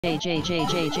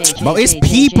Bro, it's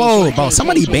people, bro.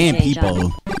 Somebody ban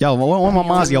people. Yo, one of my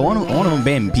moms, yo, one of them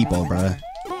ban people, bro.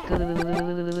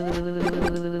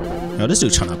 Yo, this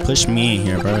dude trying to push me in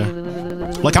here, bro.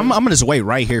 Look, I'm gonna just wait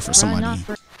right here for somebody.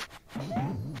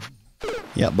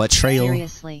 Yeah, but trail.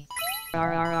 Seriously. Oh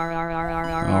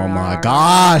my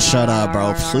gosh, shut up,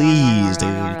 bro. Please, dude.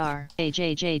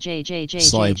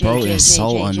 It's like, bro, it's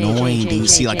so annoying, dude.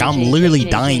 See, like, I'm literally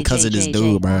dying because of this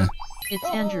dude, bro. It's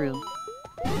Andrew.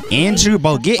 Andrew,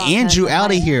 bro, get Andrew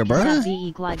out of here, bro.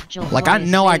 Like, I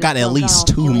know I got at least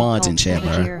 2 mods in chat,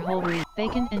 bro.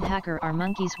 Bacon and Hacker are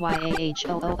monkeys. Nah,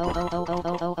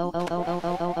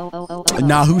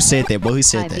 who said that, bro? Who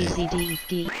said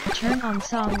that? Turn on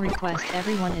song request.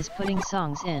 Everyone is putting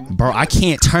songs in. Bro, I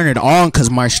can't turn it on because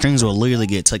my strings will literally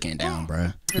get taken down,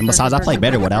 bro. And besides, I play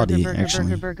better without it,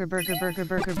 actually.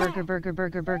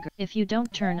 If you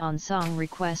don't turn on song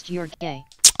request, you're gay.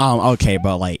 Okay,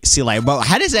 bro, like, see, like, bro,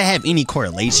 how does that have any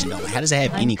correlation, though? Like, how does that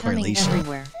have any correlation?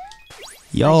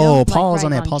 Yo, pause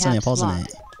on that, pause on that, pause on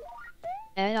that.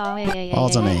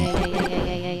 Pause on that.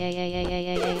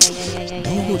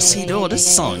 Oh, see, dude,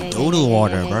 this song doodle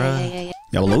water, bro.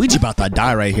 Yo, Luigi about to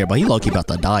die right here, but he low-key about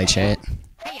to die, chat.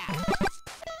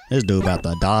 This dude about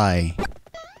to die.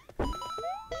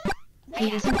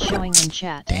 He isn't showing in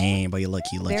chat. Dang, but you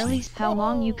lucky, lucky. Barely. How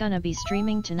long you gonna be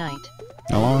streaming tonight?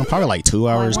 How long? Probably like 2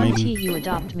 hours, Why maybe. won't you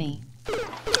adopt me?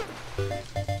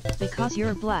 Because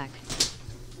you're black.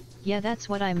 Yeah, that's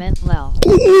what I meant, lel.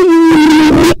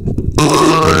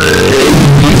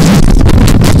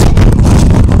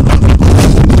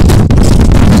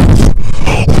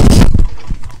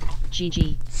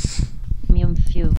 GG.